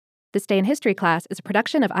This Day in History class is a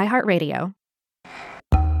production of iHeartRadio.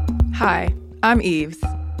 Hi, I'm Eves,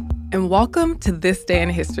 and welcome to This Day in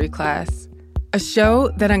History class, a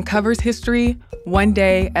show that uncovers history one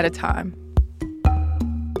day at a time.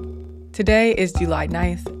 Today is July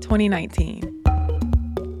 9th, 2019.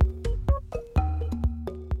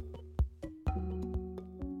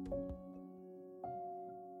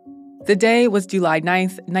 The day was July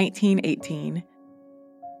 9th, 1918.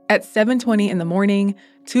 At 7:20 in the morning,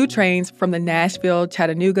 two trains from the Nashville,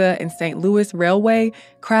 Chattanooga, and St. Louis Railway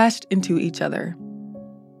crashed into each other.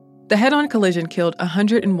 The head-on collision killed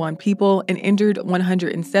 101 people and injured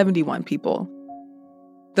 171 people,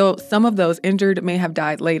 though some of those injured may have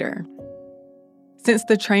died later. Since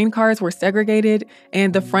the train cars were segregated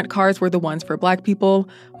and the front cars were the ones for Black people,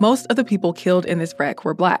 most of the people killed in this wreck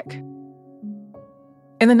were Black.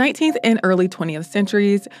 In the 19th and early 20th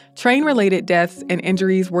centuries, train-related deaths and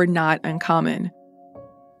injuries were not uncommon.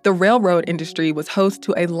 The railroad industry was host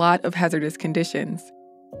to a lot of hazardous conditions.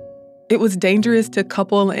 It was dangerous to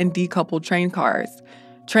couple and decouple train cars.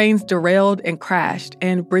 Trains derailed and crashed,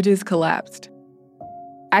 and bridges collapsed.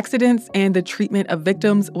 Accidents and the treatment of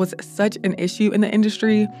victims was such an issue in the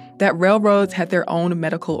industry that railroads had their own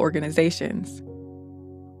medical organizations.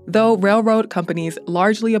 Though railroad companies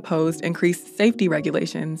largely opposed increased safety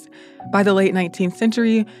regulations, by the late 19th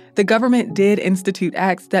century, the government did institute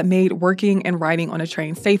acts that made working and riding on a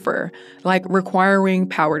train safer, like requiring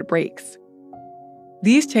powered brakes.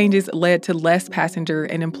 These changes led to less passenger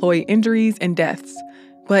and employee injuries and deaths,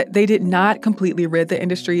 but they did not completely rid the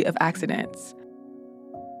industry of accidents.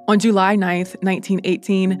 On July 9th,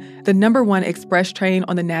 1918, the number 1 express train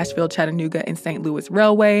on the Nashville, Chattanooga, and St. Louis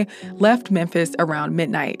Railway left Memphis around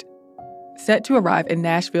midnight, set to arrive in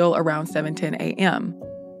Nashville around 7:10 a.m.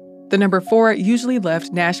 The number 4 usually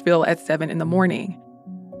left Nashville at 7 in the morning.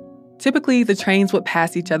 Typically, the trains would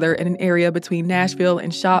pass each other in an area between Nashville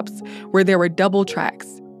and Shops where there were double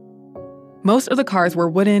tracks. Most of the cars were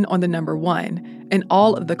wooden on the number 1, and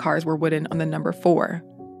all of the cars were wooden on the number 4.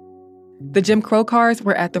 The Jim Crow cars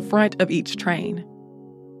were at the front of each train.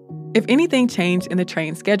 If anything changed in the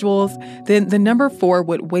train schedules, then the number 4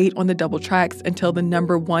 would wait on the double tracks until the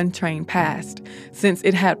number 1 train passed, since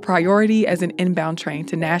it had priority as an inbound train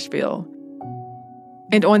to Nashville.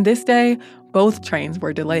 And on this day, both trains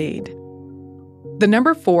were delayed. The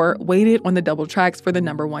number 4 waited on the double tracks for the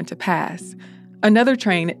number 1 to pass. Another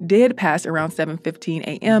train did pass around 7:15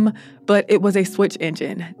 a.m., but it was a switch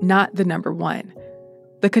engine, not the number 1.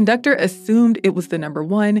 The conductor assumed it was the number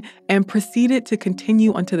 1 and proceeded to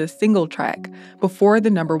continue onto the single track before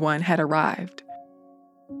the number 1 had arrived.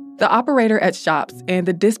 The operator at Shops and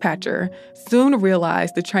the dispatcher soon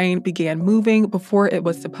realized the train began moving before it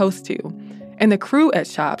was supposed to, and the crew at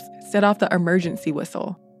Shops set off the emergency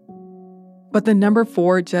whistle. But the number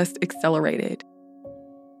 4 just accelerated.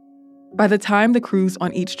 By the time the crews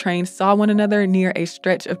on each train saw one another near a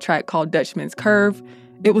stretch of track called Dutchman's Curve,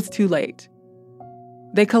 it was too late.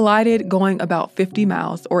 They collided going about 50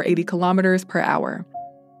 miles or 80 kilometers per hour.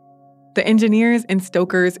 The engineers and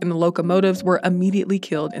stokers in the locomotives were immediately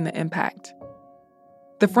killed in the impact.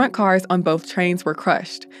 The front cars on both trains were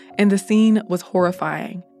crushed, and the scene was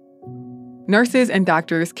horrifying. Nurses and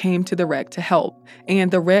doctors came to the wreck to help,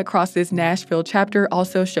 and the Red Cross's Nashville chapter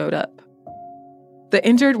also showed up. The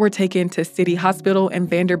injured were taken to City Hospital and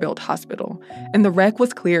Vanderbilt Hospital, and the wreck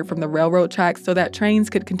was cleared from the railroad tracks so that trains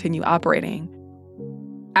could continue operating.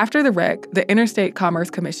 After the wreck, the Interstate Commerce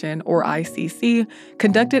Commission, or ICC,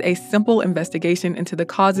 conducted a simple investigation into the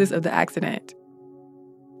causes of the accident.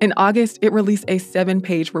 In August, it released a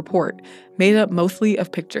 7-page report made up mostly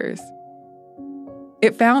of pictures.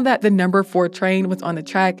 It found that the number 4 train was on the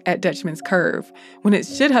track at Dutchman's Curve when it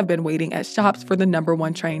should have been waiting at Shops for the number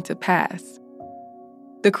 1 train to pass.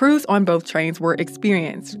 The crews on both trains were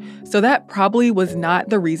experienced, so that probably was not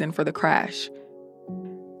the reason for the crash.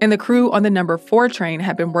 And the crew on the number 4 train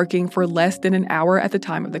had been working for less than an hour at the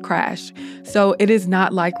time of the crash, so it is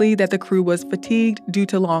not likely that the crew was fatigued due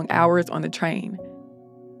to long hours on the train.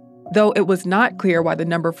 Though it was not clear why the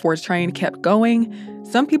number 4 train kept going,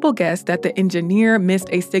 some people guessed that the engineer missed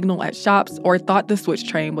a signal at Shops or thought the switch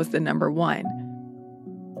train was the number 1.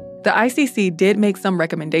 The ICC did make some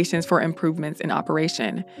recommendations for improvements in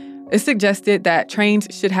operation. It suggested that trains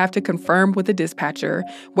should have to confirm with the dispatcher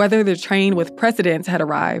whether the train with precedence had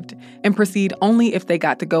arrived and proceed only if they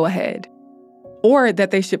got the go-ahead, or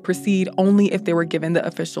that they should proceed only if they were given the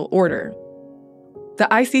official order. The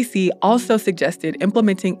ICC also suggested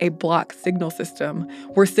implementing a block signal system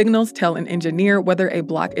where signals tell an engineer whether a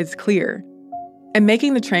block is clear, and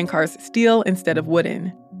making the train cars steel instead of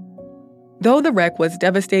wooden. Though the wreck was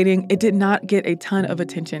devastating, it did not get a ton of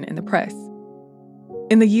attention in the press.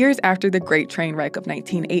 In the years after the Great Train Wreck of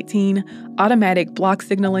 1918, automatic block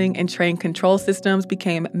signaling and train control systems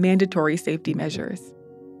became mandatory safety measures.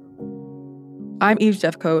 I'm Eve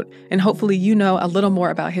Jeffcoat, and hopefully you know a little more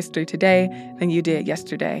about history today than you did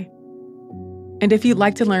yesterday. And if you'd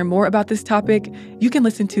like to learn more about this topic, you can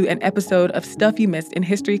listen to an episode of Stuff You Missed in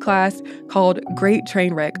History Class called Great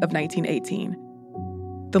Train Wreck of 1918.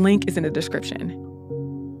 The link is in the description.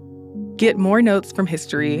 Get more notes from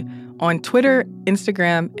history on Twitter,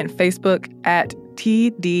 Instagram, and Facebook at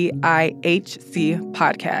TDIHC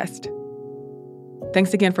Podcast.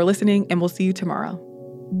 Thanks again for listening, and we'll see you tomorrow.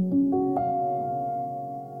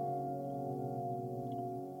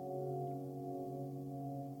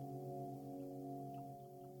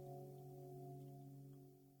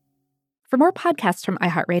 For more podcasts from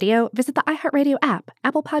iHeartRadio, visit the iHeartRadio app,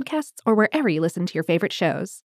 Apple Podcasts, or wherever you listen to your favorite shows.